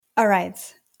All right.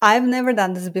 I've never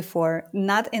done this before,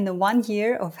 not in the 1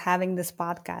 year of having this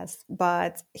podcast.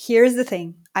 But here's the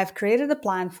thing I've created a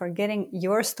plan for getting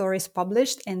your stories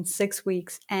published in 6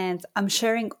 weeks, and I'm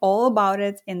sharing all about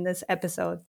it in this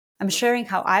episode. I'm sharing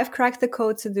how I've cracked the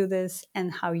code to do this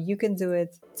and how you can do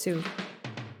it too.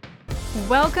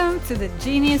 Welcome to the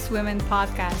Genius Women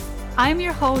podcast. I'm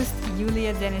your host,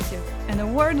 Yulia Denisyuk, an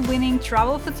award-winning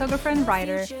travel photographer and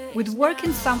writer with work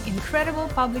in some incredible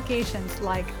publications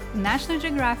like National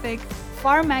Geographic,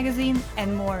 Far Magazine,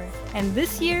 and more. And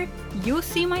this year, you'll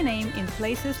see my name in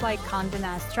places like Condé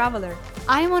Nast Traveler.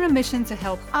 I'm on a mission to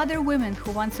help other women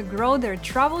who want to grow their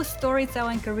travel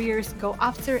storytelling careers go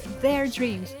after their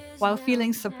dreams while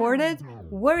feeling supported,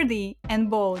 worthy,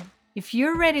 and bold. If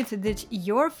you're ready to ditch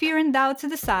your fear and doubt to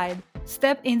the side,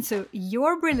 step into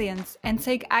your brilliance, and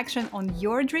take action on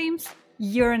your dreams,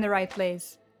 you're in the right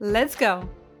place. Let's go!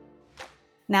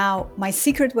 Now, my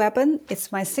secret weapon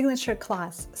is my signature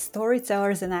class,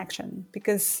 Storytellers in Action,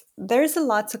 because there's a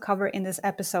lot to cover in this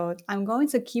episode. I'm going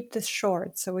to keep this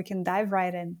short so we can dive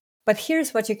right in. But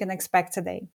here's what you can expect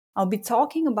today. I'll be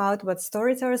talking about what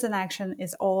Storytellers in Action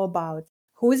is all about.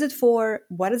 Who is it for?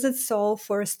 What does it solve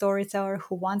for a storyteller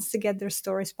who wants to get their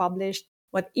stories published?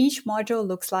 What each module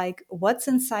looks like, what's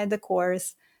inside the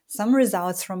course, some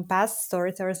results from past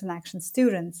Storytellers in Action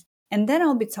students. And then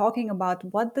I'll be talking about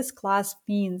what this class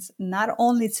means not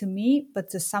only to me, but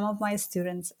to some of my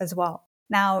students as well.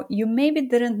 Now, you maybe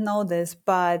didn't know this,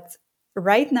 but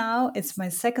right now it's my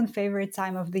second favorite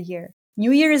time of the year.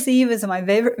 New Year's Eve is my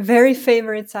very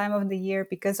favorite time of the year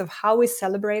because of how we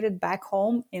celebrate it back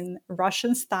home in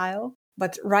Russian style.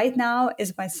 But right now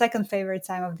is my second favorite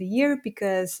time of the year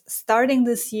because starting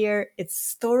this year, it's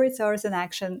Storytellers in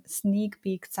Action sneak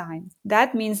peek time.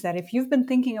 That means that if you've been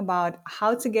thinking about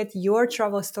how to get your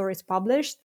travel stories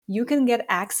published, you can get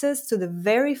access to the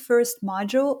very first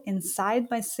module inside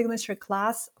my signature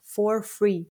class for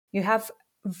free. You have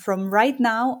from right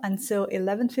now until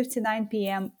 11:59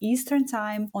 p.m. Eastern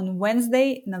Time on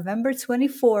Wednesday, November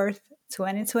 24th,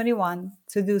 2021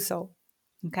 to do so.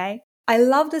 Okay? I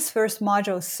love this first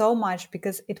module so much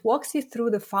because it walks you through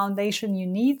the foundation you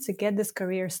need to get this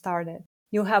career started.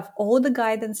 You'll have all the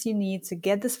guidance you need to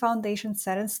get this foundation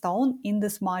set in stone in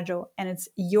this module, and it's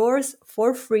yours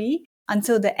for free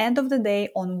until the end of the day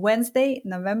on Wednesday,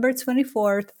 November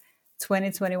 24th,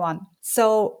 2021.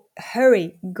 So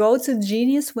hurry, go to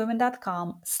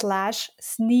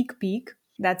geniuswomen.com/sneak peek.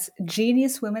 That's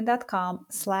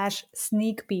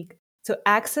geniuswomen.com/sneak peek to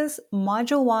access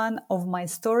Module 1 of my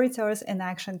Storytellers in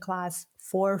Action class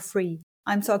for free.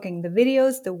 I'm talking the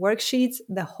videos, the worksheets,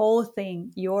 the whole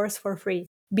thing, yours for free.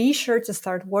 Be sure to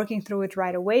start working through it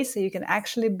right away so you can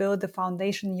actually build the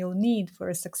foundation you'll need for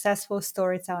a successful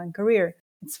storytelling career.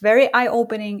 It's very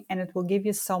eye-opening and it will give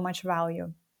you so much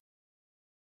value.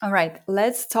 All right,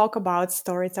 let's talk about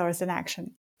Storytellers in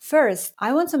Action. First,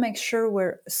 I want to make sure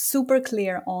we're super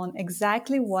clear on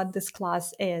exactly what this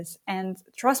class is. And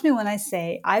trust me when I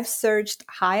say I've searched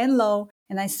high and low,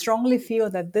 and I strongly feel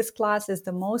that this class is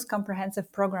the most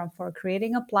comprehensive program for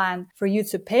creating a plan for you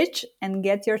to pitch and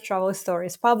get your travel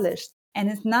stories published. And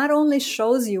it not only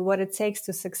shows you what it takes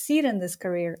to succeed in this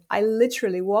career, I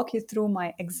literally walk you through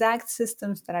my exact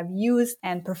systems that I've used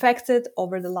and perfected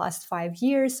over the last 5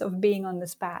 years of being on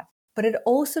this path. But it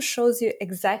also shows you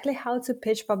exactly how to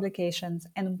pitch publications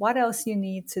and what else you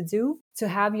need to do to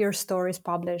have your stories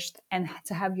published and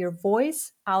to have your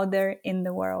voice out there in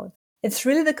the world. It's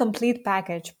really the complete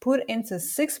package put into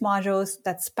 6 modules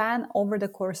that span over the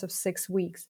course of 6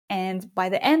 weeks. And by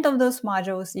the end of those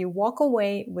modules, you walk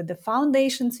away with the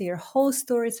foundation to your whole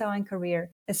storytelling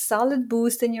career, a solid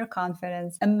boost in your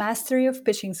confidence, a mastery of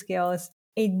pitching skills,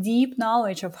 a deep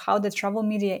knowledge of how the travel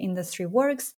media industry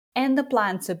works, and the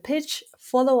plan to pitch,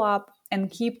 follow up, and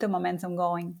keep the momentum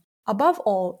going. Above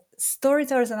all,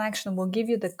 Storytellers in Action will give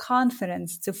you the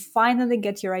confidence to finally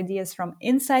get your ideas from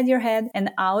inside your head and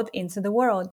out into the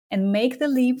world and make the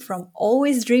leap from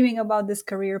always dreaming about this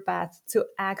career path to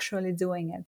actually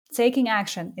doing it. Taking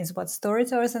action is what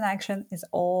Storytellers in Action is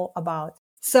all about.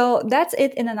 So that's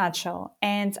it in a nutshell,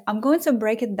 and I'm going to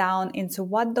break it down into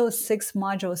what those 6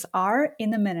 modules are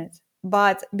in a minute.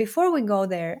 But before we go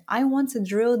there, I want to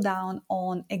drill down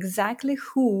on exactly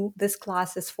who this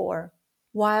class is for.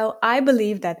 While I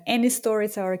believe that any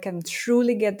storyteller can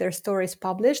truly get their stories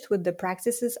published with the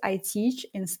practices I teach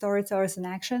in Storytellers in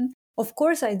Action, of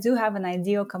course I do have an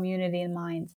ideal community in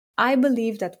mind. I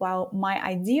believe that while my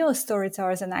ideal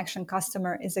Storytellers in Action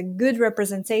customer is a good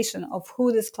representation of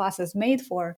who this class is made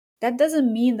for, that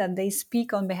doesn't mean that they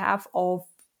speak on behalf of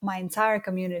my entire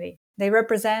community. They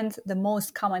represent the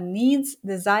most common needs,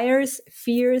 desires,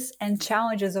 fears, and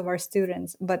challenges of our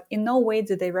students, but in no way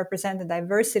do they represent the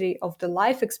diversity of the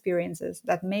life experiences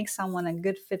that make someone a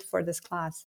good fit for this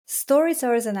class.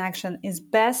 Storytellers in Action is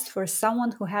best for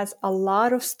someone who has a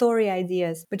lot of story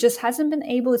ideas, but just hasn't been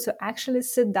able to actually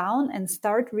sit down and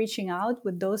start reaching out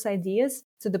with those ideas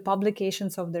to the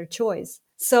publications of their choice.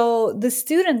 So, the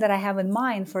student that I have in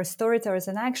mind for Storytellers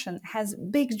in Action has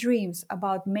big dreams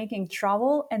about making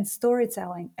travel and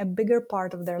storytelling a bigger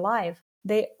part of their life.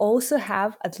 They also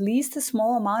have at least a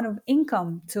small amount of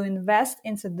income to invest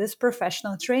into this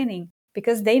professional training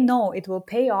because they know it will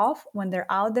pay off when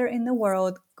they're out there in the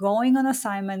world going on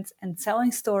assignments and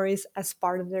telling stories as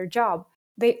part of their job.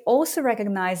 They also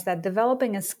recognize that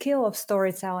developing a skill of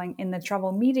storytelling in the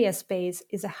travel media space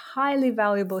is a highly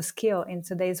valuable skill in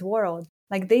today's world.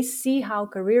 Like they see how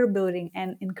career building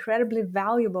and incredibly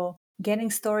valuable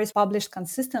getting stories published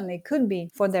consistently could be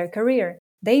for their career.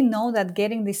 They know that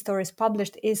getting these stories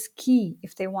published is key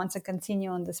if they want to continue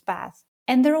on this path.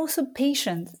 And they're also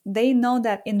patient. They know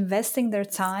that investing their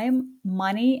time,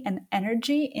 money, and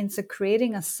energy into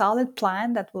creating a solid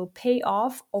plan that will pay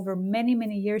off over many,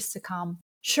 many years to come.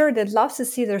 Sure, they'd love to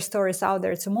see their stories out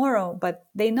there tomorrow, but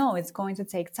they know it's going to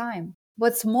take time.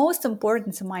 What's most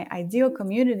important to my ideal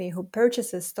community who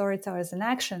purchases Storytellers in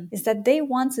Action is that they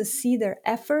want to see their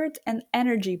effort and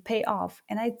energy pay off,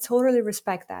 and I totally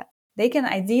respect that. They can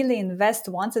ideally invest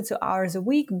 1 to 2 hours a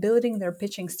week building their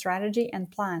pitching strategy and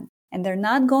plan. And they're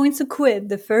not going to quit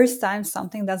the first time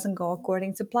something doesn't go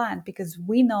according to plan because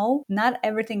we know not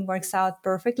everything works out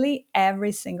perfectly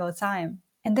every single time.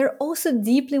 And they're also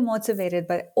deeply motivated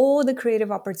by all the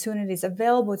creative opportunities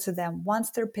available to them once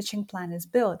their pitching plan is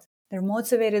built. They're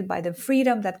motivated by the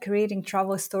freedom that creating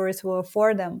travel stories will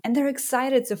afford them, and they're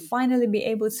excited to finally be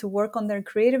able to work on their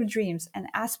creative dreams and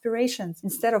aspirations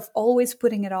instead of always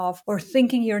putting it off or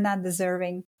thinking you're not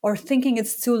deserving or thinking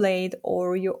it's too late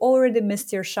or you already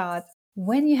missed your shot.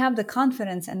 When you have the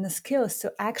confidence and the skills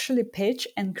to actually pitch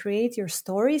and create your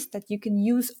stories that you can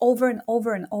use over and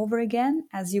over and over again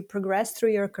as you progress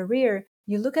through your career,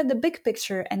 you look at the big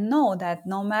picture and know that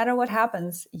no matter what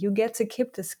happens, you get to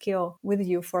keep the skill with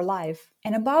you for life.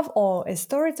 And above all, a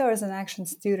Storytellers in Action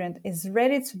student is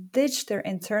ready to ditch their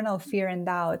internal fear and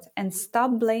doubt and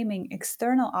stop blaming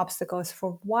external obstacles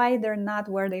for why they're not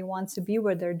where they want to be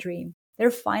with their dream.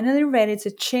 They're finally ready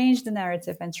to change the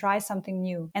narrative and try something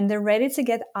new. And they're ready to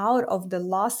get out of the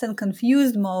lost and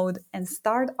confused mode and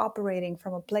start operating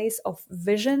from a place of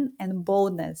vision and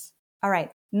boldness. All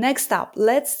right, next up,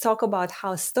 let's talk about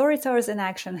how Storytellers in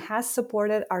Action has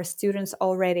supported our students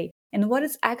already and what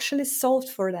it's actually solved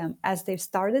for them as they've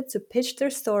started to pitch their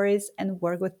stories and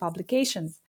work with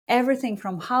publications. Everything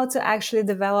from how to actually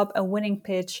develop a winning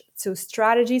pitch to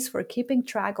strategies for keeping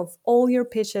track of all your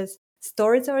pitches,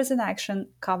 Storytellers in Action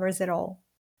covers it all.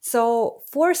 So,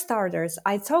 for starters,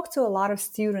 I talked to a lot of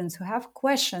students who have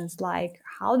questions like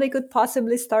how they could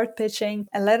possibly start pitching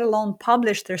and let alone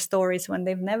publish their stories when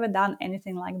they've never done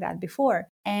anything like that before.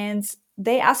 And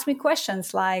they ask me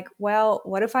questions like, well,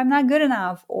 what if I'm not good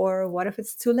enough? Or what if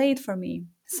it's too late for me?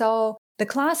 So, the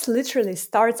class literally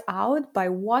starts out by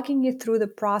walking you through the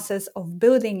process of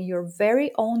building your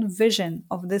very own vision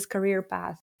of this career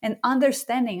path and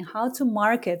understanding how to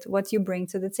market what you bring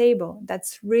to the table.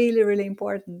 That's really, really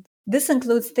important. This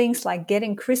includes things like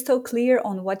getting crystal clear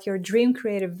on what your dream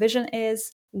creative vision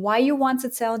is, why you want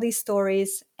to tell these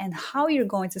stories, and how you're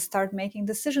going to start making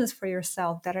decisions for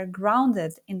yourself that are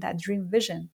grounded in that dream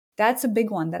vision. That's a big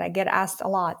one that I get asked a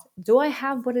lot. Do I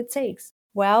have what it takes?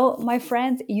 Well, my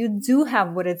friend, you do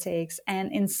have what it takes.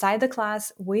 And inside the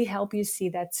class, we help you see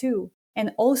that too.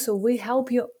 And also, we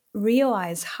help you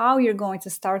realize how you're going to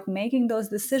start making those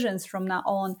decisions from now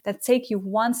on that take you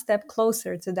one step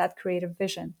closer to that creative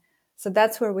vision. So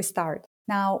that's where we start.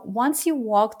 Now, once you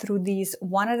walk through these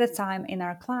one at a time in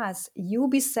our class, you'll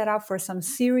be set up for some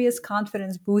serious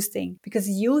confidence boosting because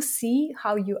you'll see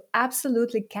how you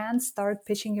absolutely can start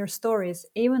pitching your stories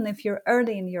even if you're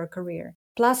early in your career.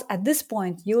 Plus, at this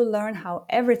point, you'll learn how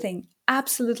everything,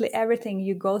 absolutely everything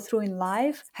you go through in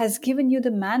life has given you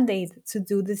the mandate to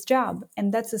do this job.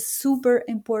 And that's a super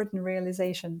important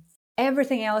realization.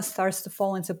 Everything else starts to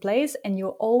fall into place, and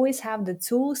you'll always have the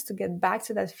tools to get back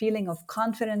to that feeling of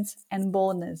confidence and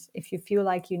boldness if you feel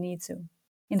like you need to.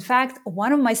 In fact,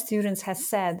 one of my students has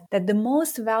said that the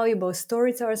most valuable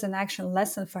Storytellers in Action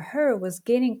lesson for her was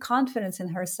gaining confidence in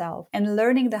herself and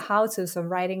learning the how-tos of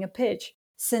writing a pitch.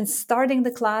 Since starting the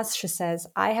class, she says,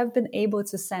 I have been able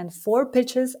to send 4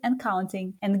 pitches and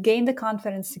counting and gain the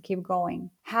confidence to keep going.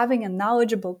 Having a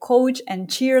knowledgeable coach and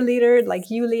cheerleader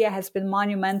like you, Leah, has been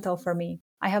monumental for me.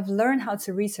 I have learned how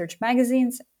to research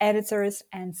magazines, editors,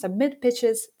 and submit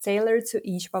pitches tailored to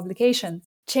each publication.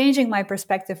 Changing my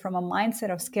perspective from a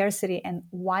mindset of scarcity and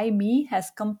why me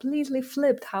has completely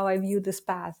flipped how I view this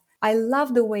path. I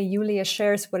love the way Yulia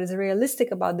shares what is realistic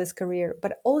about this career,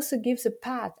 but also gives a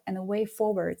path and a way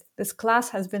forward. This class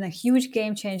has been a huge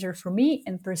game changer for me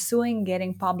in pursuing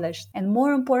getting published, and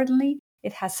more importantly,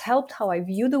 it has helped how I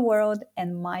view the world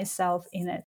and myself in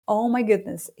it. Oh my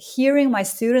goodness, hearing my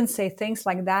students say things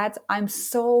like that, I'm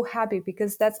so happy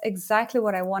because that's exactly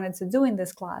what I wanted to do in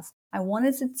this class. I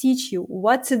wanted to teach you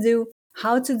what to do,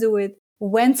 how to do it,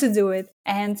 when to do it,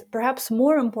 and perhaps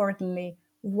more importantly,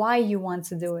 why you want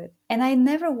to do it. And I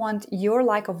never want your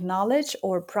lack of knowledge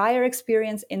or prior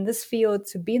experience in this field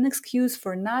to be an excuse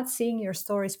for not seeing your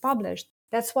stories published.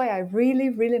 That's why I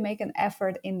really make an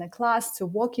effort in the class to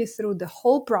walk you through the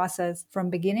whole process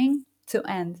from beginning to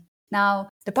end. Now,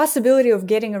 the possibility of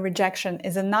getting a rejection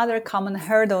is another common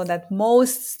hurdle that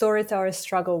most storytellers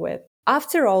struggle with.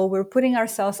 After all, we're putting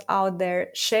ourselves out there,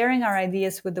 sharing our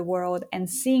ideas with the world, and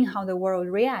seeing how the world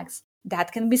reacts.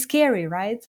 That can be scary,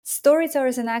 right?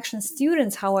 Storytellers in Action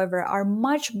students, however, are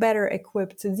much better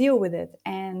equipped to deal with it,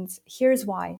 and here's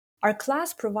why. Our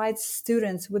class provides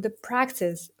students with a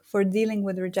practice for dealing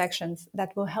with rejections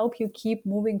that will help you keep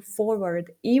moving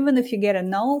forward, even if you get a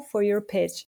no for your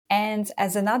pitch. And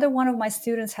as another one of my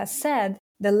students has said,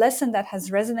 the lesson that has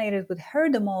resonated with her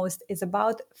the most is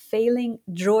about failing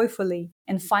joyfully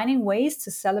and finding ways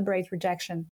to celebrate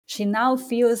rejection. She now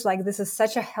feels like this is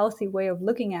such a healthy way of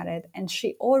looking at it, and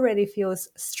she already feels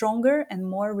stronger and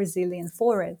more resilient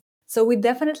for it. So we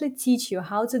definitely teach you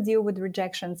how to deal with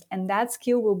rejections, and that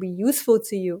skill will be useful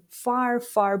to you far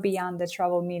beyond the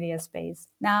travel media space.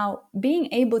 Now,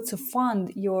 being able to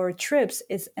fund your trips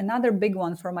is another big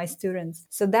one for my students.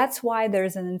 So that's why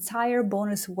there's an entire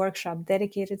bonus workshop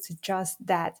dedicated to just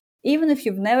that. Even if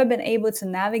you've never been able to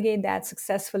navigate that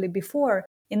successfully before,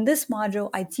 in this module,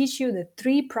 I teach you the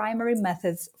 3 primary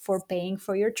methods for paying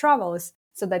for your travels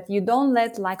so that you don't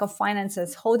let lack of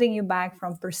finances holding you back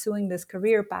from pursuing this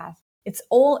career path. It's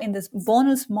all in this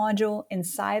bonus module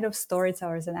inside of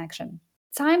Storytellers in Action.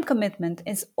 Time commitment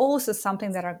is also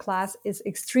something that our class is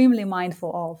extremely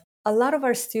mindful of. A lot of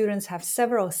our students have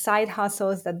several side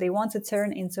hustles that they want to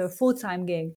turn into a full-time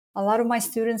gig. A lot of my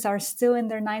students are still in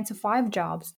their 9 to 5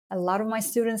 jobs. A lot of my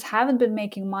students haven't been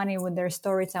making money with their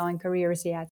storytelling careers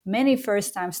yet. Many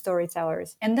first-time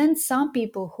storytellers. And then some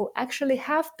people who actually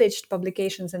have pitched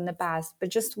publications in the past,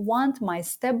 but just want my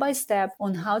step-by-step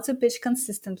on how to pitch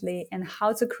consistently and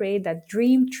how to create that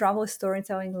dream travel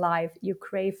storytelling life you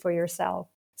crave for yourself.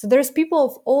 So there's people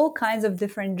of all kinds of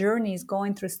different journeys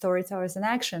going through Storytellers in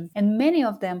Action, and many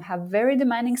of them have very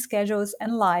demanding schedules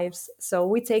and lives, so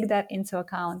we take that into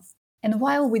account. And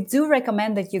while we do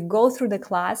recommend that you go through the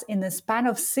class in the span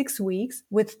of 6 weeks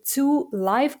with 2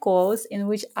 live calls in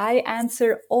which I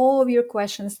answer all of your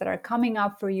questions that are coming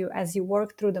up for you as you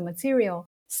work through the material,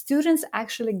 students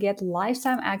actually get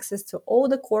lifetime access to all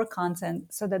the core content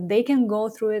so that they can go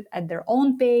through it at their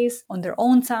own pace, on their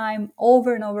own time,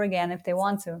 over and over again if they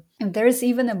want to. And there's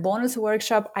even a bonus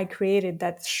workshop I created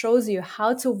that shows you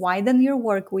how to widen your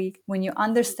work week when you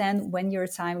understand when your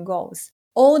time goes.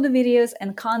 All the videos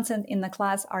and content in the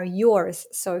class are yours,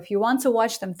 so if you want to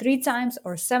watch them 3 times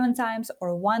or 7 times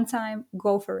or 1 time,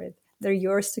 go for it. They're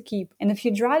yours to keep. And if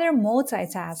you'd rather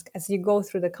multitask as you go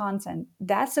through the content,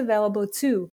 that's available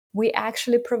too. We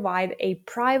actually provide a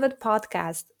private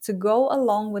podcast to go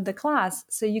along with the class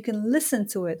so you can listen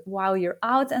to it while you're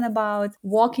out and about,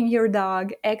 walking your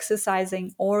dog,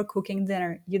 exercising, or cooking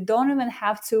dinner. You don't even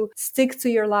have to stick to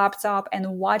your laptop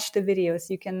and watch the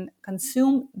videos. You can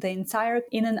consume the entire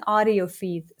in an audio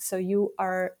feed so you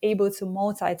are able to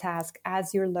multitask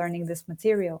as you're learning this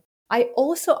material. I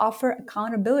also offer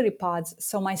accountability pods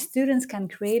so my students can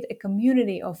create a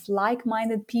community of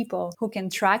like-minded people who can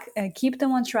keep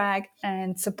them on track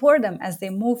and support them as they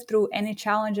move through any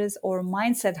challenges or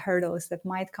mindset hurdles that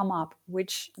might come up,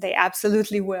 which they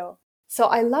absolutely will. So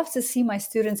I love to see my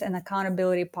students in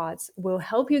accountability pods. We'll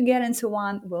help you get into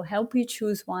one, we'll help you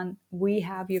choose one. We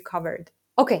have you covered.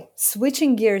 Okay,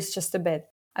 switching gears just a bit.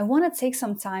 I want to take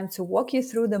some time to walk you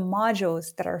through the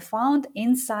modules that are found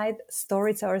inside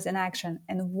Storytellers in Action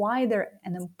and why they're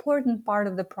an important part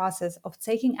of the process of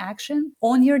taking action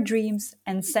on your dreams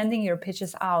and sending your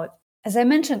pitches out. As I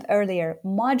mentioned earlier,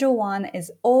 Module 1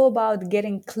 is all about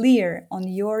getting clear on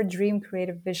your dream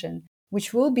creative vision,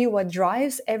 which will be what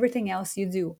drives everything else you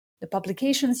do. The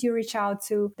publications you reach out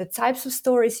to, the types of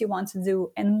stories you want to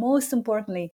do, and most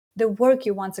importantly, the work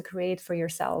you want to create for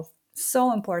yourself.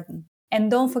 So important. And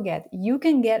don't forget, you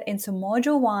can get into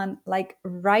Module 1 like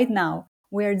right now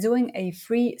we are doing a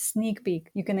free sneak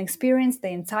peek. You can experience the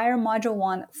entire Module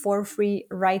 1 for free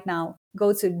right now.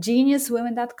 Go to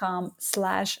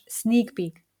geniuswomen.com/sneak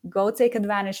peek. Go take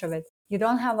advantage of it. You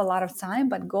don't have a lot of time,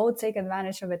 but go take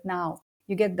advantage of it now.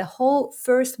 You get the whole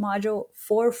first module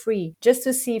for free just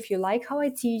to see if you like how I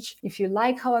teach, if you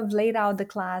like how I've laid out the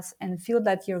class, and feel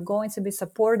that you're going to be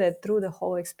supported through the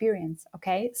whole experience.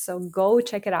 Okay, so go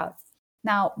check it out.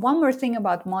 Now, one more thing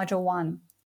about Module 1.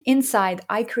 Inside,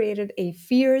 I created a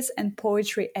fears and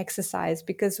poetry exercise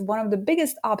because one of the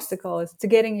biggest obstacles to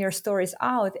getting your stories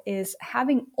out is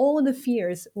having all the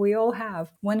fears we all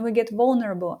have when we get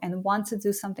vulnerable and want to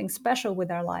do something special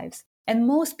with our lives. And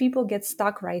most people get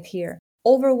stuck right here,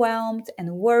 overwhelmed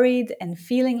and worried and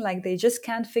feeling like they just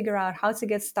can't figure out how to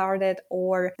get started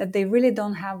or that they really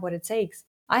don't have what it takes.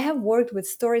 I have worked with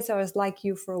storytellers like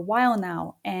you for a while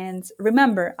now, and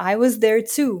remember, I was there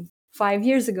too. 5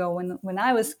 years ago when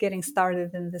I was getting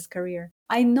started in this career.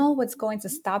 I know what's going to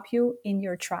stop you in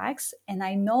your tracks, and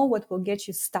I know what will get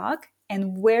you stuck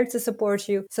and where to support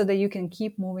you so that you can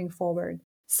keep moving forward.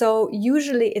 So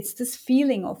usually it's this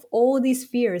feeling of all these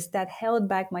fears that held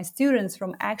back my students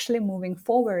from actually moving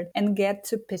forward and get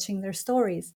to pitching their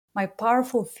stories. My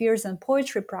powerful fears and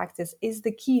poetry practice is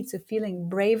the key to feeling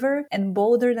braver and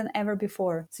bolder than ever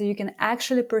before so you can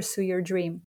actually pursue your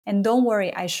dream. And don't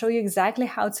worry, I show you exactly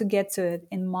how to get to it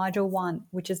in Module 1,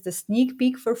 which is the sneak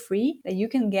peek for free that you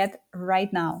can get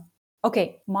right now.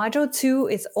 Okay, Module 2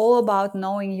 is all about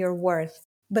knowing your worth.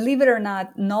 Believe it or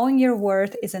not, knowing your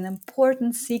worth is an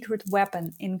important secret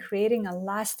weapon in creating a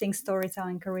lasting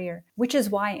storytelling career, which is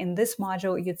why in this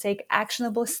module you take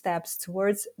actionable steps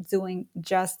towards doing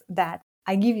just that.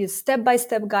 I give you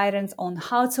step-by-step guidance on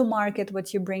how to market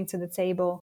what you bring to the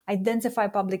table, identify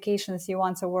publications you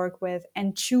want to work with,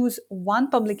 and choose one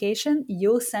publication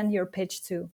you'll send your pitch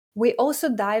to. We also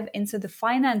dive into the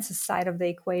finances side of the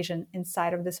equation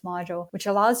inside of this module, which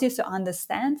allows you to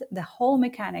understand the whole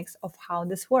mechanics of how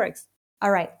this works.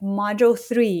 All right, Module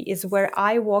 3 is where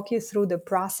I walk you through the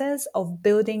process of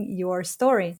building your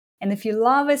story. And if you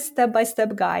love a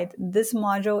step-by-step guide, this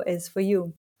module is for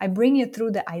you. I bring you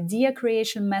through the idea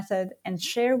creation method and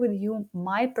share with you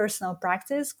my personal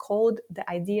practice called the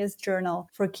Ideas Journal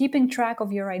for keeping track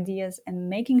of your ideas and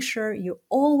making sure you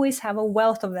always have a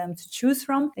wealth of them to choose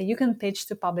from that you can pitch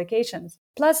to publications.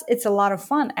 Plus, it's a lot of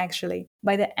fun actually.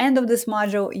 By the end of this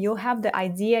module, you'll have the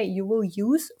idea you will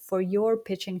use for your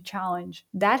pitching challenge.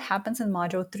 That happens in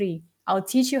Module 3. I'll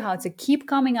teach you how to keep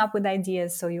coming up with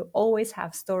ideas so you always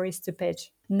have stories to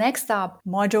pitch. Next up,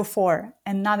 Module 4,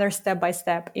 another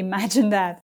step-by-step. Imagine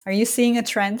that. Are you seeing a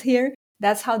trend here?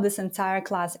 That's how this entire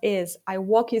class is. I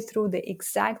walk you through the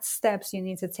exact steps you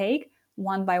need to take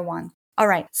one by one. All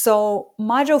right, so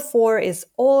Module 4 is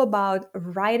all about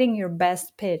writing your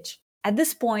best pitch. At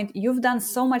this point, you've done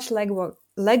so much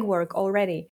legwork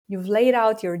already. You've laid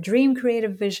out your dream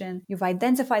creative vision, you've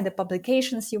identified the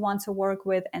publications you want to work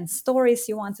with and stories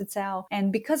you want to tell,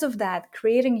 and because of that,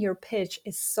 creating your pitch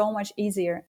is so much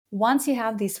easier. Once you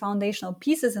have these foundational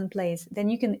pieces in place, then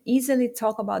you can easily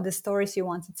talk about the stories you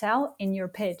want to tell in your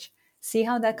pitch. See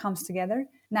how that comes together?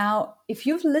 Now, if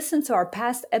you've listened to our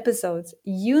past episodes,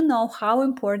 you know how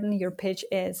important your pitch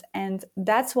is, and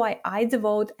that's why I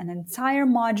devote an entire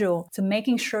module to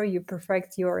making sure you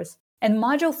perfect yours. And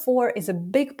Module 4 is a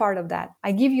big part of that.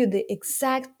 I give you the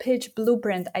exact pitch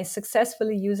blueprint I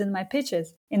successfully use in my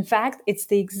pitches. In fact, it's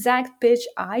the exact pitch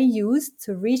I used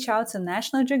to reach out to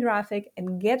National Geographic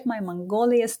and get my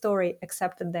Mongolia story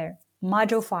accepted there.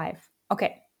 Module 5.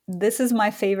 Okay, this is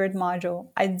my favorite module.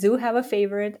 I do have a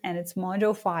favorite, and it's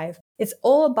Module 5. It's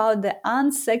all about the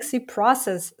unsexy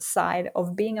process side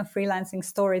of being a freelancing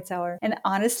storyteller. And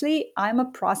honestly, I'm a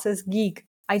process geek.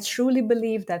 I truly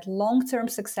believe that long-term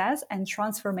success and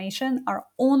transformation are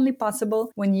only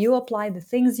possible when you apply the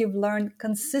things you've learned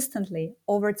consistently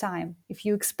over time. If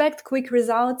you expect quick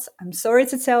results, I'm sorry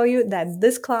to tell you that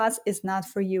this class is not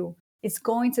for you. It's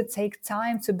going to take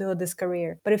time to build this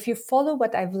career. But if you follow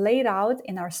what I've laid out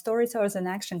in our Storytellers in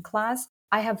Action class,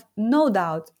 I have no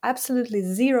doubt, absolutely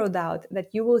zero doubt,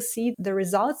 that you will see the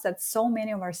results that so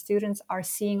many of our students are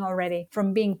seeing already,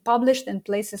 from being published in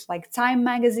places like Time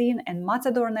Magazine and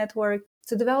Matador Network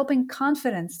to developing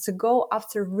confidence to go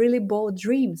after really bold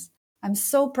dreams. I'm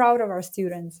so proud of our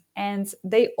students, and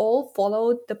they all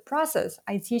followed the process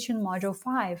I teach in Module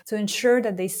 5 to ensure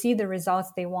that they see the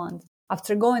results they want.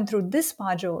 After going through this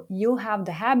module, you'll have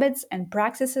the habits and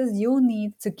practices you'll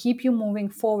need to keep you moving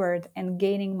forward and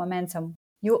gaining momentum.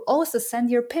 You'll also send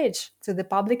your pitch to the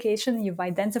publication you've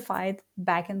identified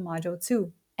back in Module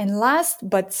 2. And last,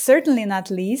 but certainly not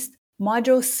least,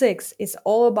 Module 6 is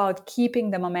all about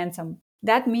keeping the momentum.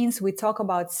 That means we talk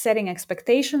about setting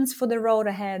expectations for the road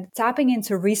ahead, tapping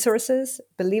into resources.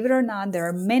 Believe it or not, there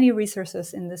are many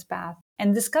resources in this path,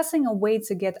 and discussing a way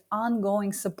to get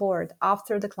ongoing support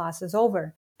after the class is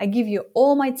over. I give you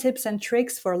all my tips and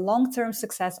tricks for long term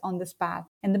success on this path.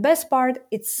 And the best part,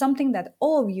 it's something that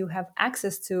all of you have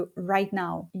access to right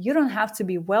now. You don't have to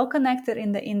be well connected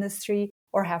in the industry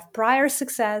or have prior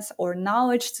success or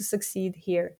knowledge to succeed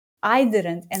here. I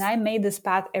didn't, and I made this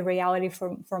path a reality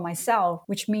for myself,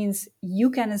 which means you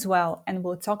can as well, and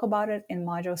we'll talk about it in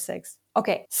Module 6.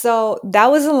 Okay, so that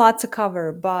was a lot to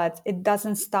cover, but it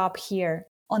doesn't stop here.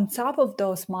 On top of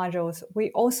those modules,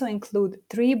 we also include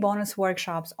 3 bonus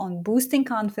workshops on boosting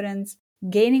confidence,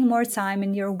 gaining more time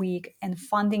in your week, and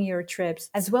funding your trips,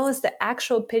 as well as the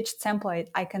actual pitch template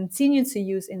I continue to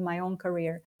use in my own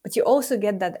career. But you also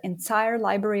get that entire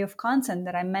library of content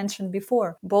that I mentioned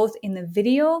before, both in a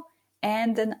video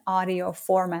and an audio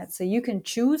format. So you can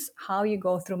choose how you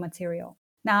go through material.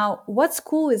 Now, what's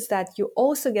cool is that you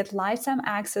also get lifetime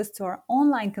access to our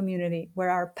online community where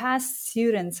our past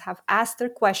students have asked their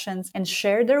questions and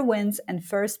shared their wins and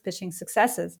first pitching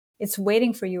successes. It's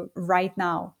waiting for you right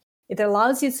now. It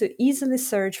allows you to easily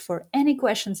search for any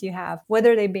questions you have,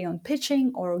 whether they be on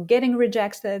pitching or getting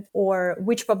rejected or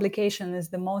which publication is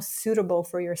the most suitable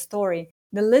for your story.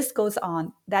 The list goes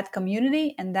on. That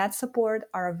community and that support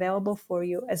are available for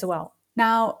you as well.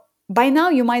 Now, by now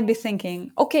you might be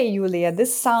thinking, okay, Julia,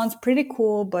 this sounds pretty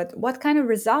cool, but what kind of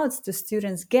results do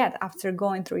students get after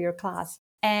going through your class?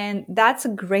 And that's a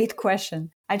great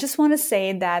question. I just want to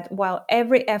say that while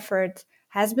every effort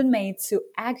has been made to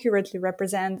accurately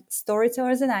represent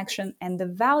Storytellers in Action and the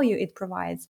value it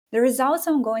provides, the results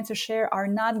I'm going to share are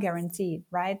not guaranteed,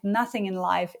 right? Nothing in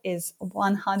life is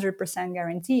 100%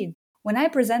 guaranteed. When I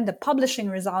present the publishing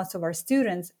results of our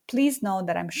students, please know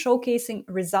that I'm showcasing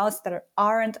results that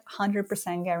aren't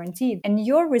 100% guaranteed. And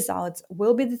your results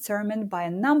will be determined by a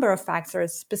number of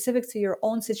factors specific to your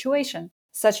own situation,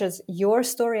 such as your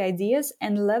story ideas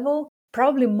and level,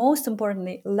 probably most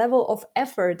importantly, level of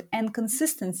effort and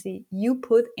consistency you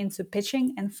put into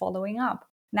pitching and following up.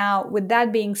 Now, with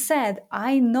that being said,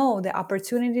 I know the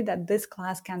opportunity that this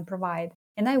class can provide.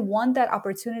 And I want that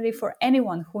opportunity for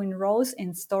anyone who enrolls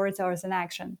in Storytellers in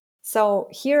Action. So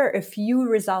here are a few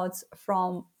results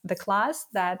from the class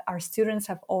that our students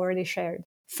have already shared.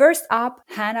 First up,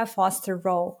 Hannah Foster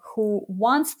Rowe, who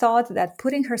once thought that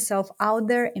putting herself out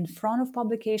there in front of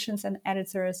publications and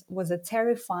editors was a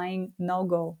terrifying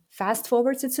no-go. Fast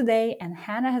forward to today, and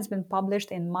Hannah has been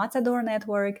published in Matador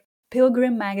Network,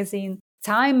 Pilgrim Magazine,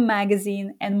 Time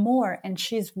Magazine, and more, and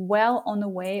she's well on the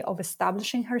way of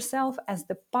establishing herself as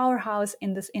the powerhouse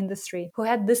in this industry, who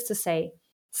had this to say: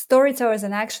 Storytellers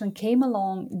in Action came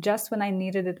along just when I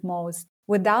needed it most.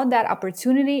 Without that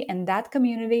opportunity and that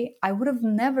community, I would have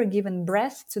never given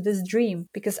breath to this dream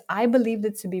because I believed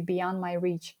it to be beyond my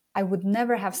reach. I would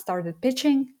never have started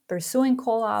pitching, pursuing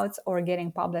call-outs, or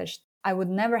getting published. I would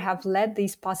never have let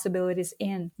these possibilities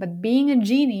in. But being a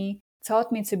genie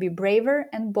taught me to be braver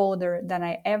and bolder than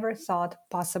I ever thought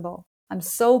possible. I'm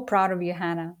so proud of you,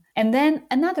 Hannah. And then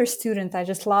another student I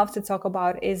just love to talk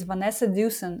about is Vanessa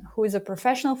Dewson, who is a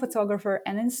professional photographer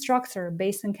and instructor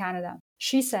based in Canada.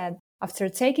 She said, after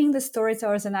taking the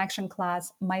Storytellers in Action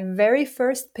class, my very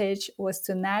first pitch was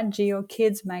to Nat Geo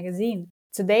Kids magazine.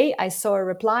 Today, I saw a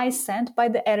reply sent by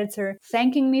the editor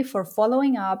thanking me for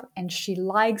following up, and she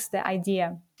likes the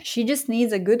idea. She just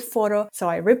needs a good photo, so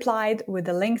I replied with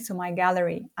a link to my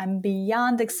gallery. I'm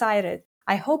beyond excited.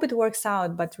 I hope it works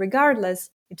out, but regardless,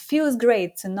 it feels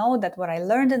great to know that what I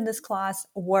learned in this class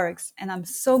works, and I'm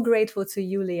so grateful to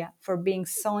Yulia for being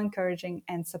so encouraging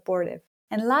and supportive.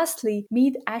 And lastly,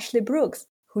 meet Ashley Brooks,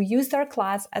 who used our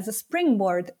class as a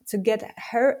springboard to get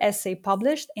her essay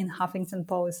published in Huffington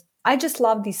Post. I just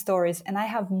love these stories, and I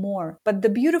have more. But the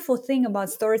beautiful thing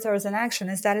about Storytellers in Action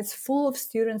is that it's full of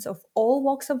students of all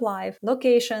walks of life,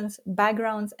 locations,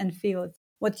 backgrounds, and fields.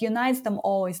 What unites them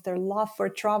all is their love for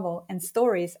travel and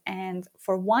stories and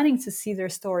for wanting to see their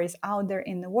stories out there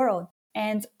in the world.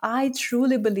 And I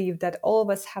truly believe that all of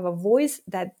us have a voice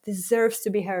that deserves to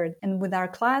be heard. And with our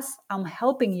class, I'm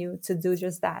helping you to do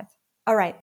just that. All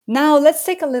right, now let's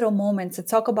take a little moment to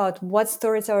talk about what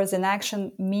Storytellers in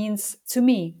Action means to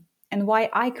me and why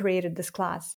I created this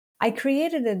class. I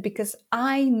created it because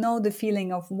I know the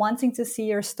feeling of wanting to see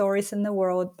your stories in the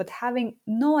world, but having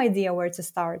no idea where to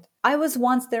start. I was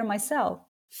once there myself.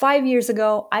 5 years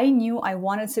ago, I knew I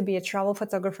wanted to be a travel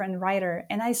photographer and writer,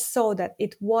 and I saw that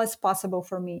it was possible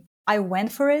for me. I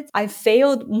went for it. I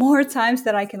failed more times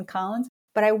than I can count,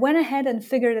 but I went ahead and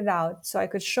figured it out so I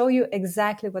could show you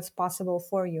exactly what's possible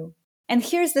for you. And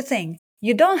here's the thing.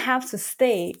 You don't have to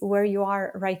stay where you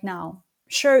are right now.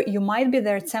 Sure, you might be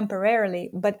there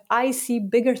temporarily, but I see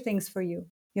bigger things for you.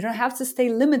 You don't have to stay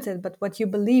limited, but what you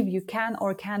believe you can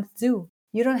or can't do.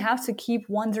 You don't have to keep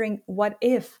wondering what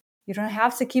if. You don't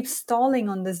have to keep stalling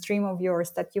on this dream of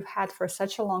yours that you've had for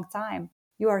such a long time.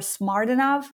 You are smart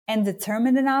enough and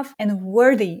determined enough and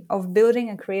worthy of building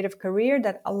a creative career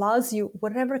that allows you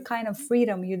whatever kind of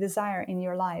freedom you desire in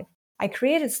your life. I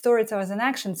created Storytellers in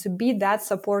Action to be that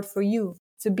support for you,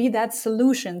 to be that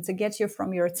solution to get you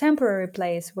from your temporary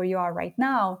place where you are right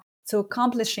now to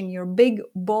accomplishing your big,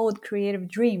 bold, creative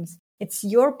dreams. It's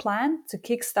your plan to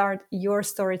kickstart your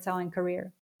storytelling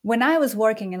career. When I was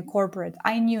working in corporate,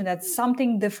 I knew that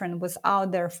something different was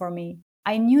out there for me.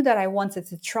 I knew that I wanted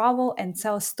to travel and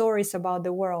tell stories about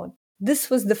the world. This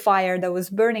was the fire that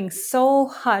was burning so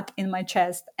hot in my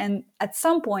chest, and at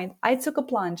some point I took a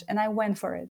plunge and I went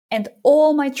for it. And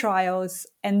all my trials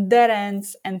and dead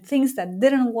ends and things that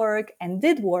didn't work and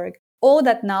did work, all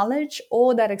that knowledge,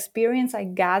 all that experience I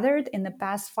gathered in the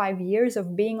past 5 years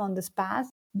of being on this path,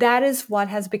 that is what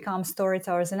has become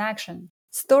Storytellers in Action.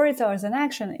 Storytellers in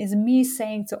Action is me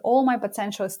saying to all my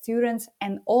potential students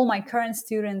and all my current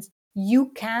students,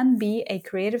 you can be a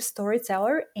creative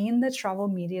storyteller in the travel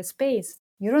media space.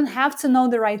 You don't have to know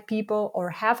the right people or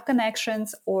have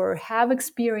connections or have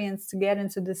experience to get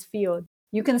into this field.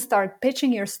 You can start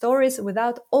pitching your stories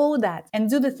without all that and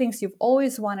do the things you've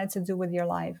always wanted to do with your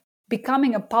life.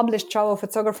 Becoming a published travel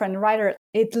photographer and writer,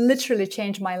 it literally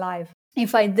changed my life.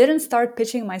 If I didn't start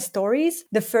pitching my stories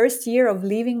the first year of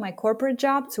leaving my corporate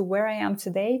job to where I am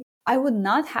today, I would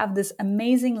not have this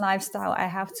amazing lifestyle I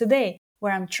have today,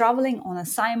 where I'm traveling on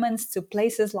assignments to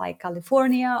places like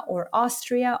California or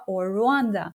Austria or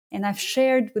Rwanda. And I've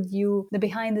shared with you the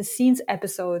behind the scenes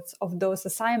episodes of those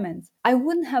assignments. I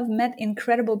wouldn't have met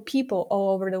incredible people all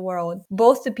over the world,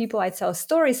 both the people I tell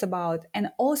stories about and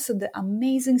also the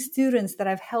amazing students that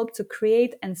I've helped to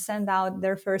create and send out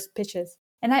their first pitches.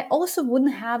 And I also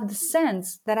wouldn't have the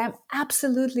sense that I'm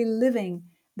absolutely living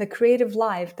the creative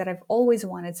life that I've always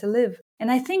wanted to live. And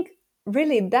I think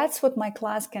really that's what my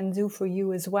class can do for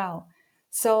you as well.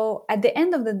 So at the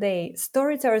end of the day,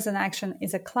 Storytellers in Action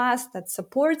is a class that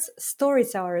supports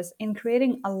storytellers in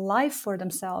creating a life for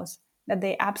themselves that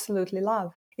they absolutely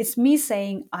love. It's me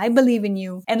saying, I believe in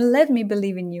you and let me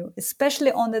believe in you,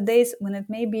 especially on the days when it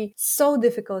may be so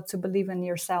difficult to believe in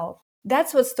yourself.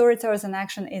 That's what Storytellers in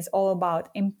Action is all about,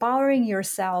 empowering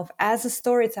yourself as a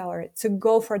storyteller to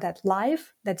go for that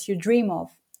life that you dream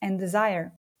of and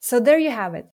desire. So there you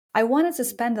have it. I wanted to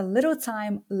spend a little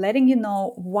time letting you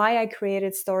know why I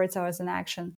created Storytellers in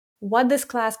Action, what this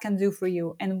class can do for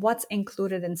you, and what's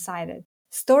included inside it.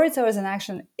 Storytellers in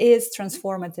Action is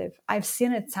transformative. I've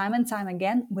seen it time and time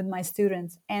again with my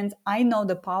students, and I know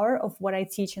the power of what I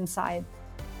teach inside.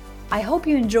 I hope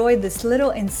you enjoyed this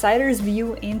little insider's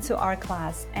view into our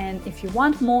class, and if you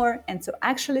want more and to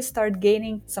actually start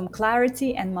gaining some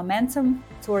clarity and momentum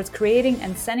towards creating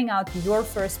and sending out your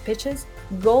first pitches,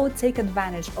 go take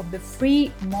advantage of the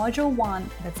free Module 1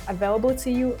 that's available to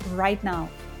you right now.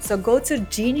 So go to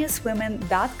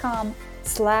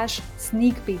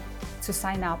geniuswomen.com/sneak peek to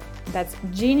sign up. That's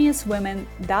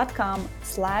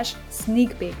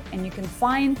geniuswomen.com/sneak peek, and you can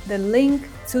find the link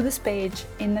to this page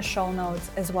in the show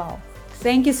notes as well.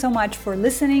 Thank you so much for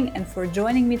listening and for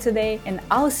joining me today, and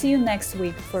I'll see you next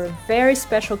week for a very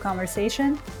special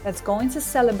conversation that's going to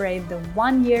celebrate the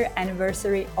 1-year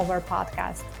anniversary of our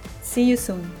podcast. See you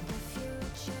soon.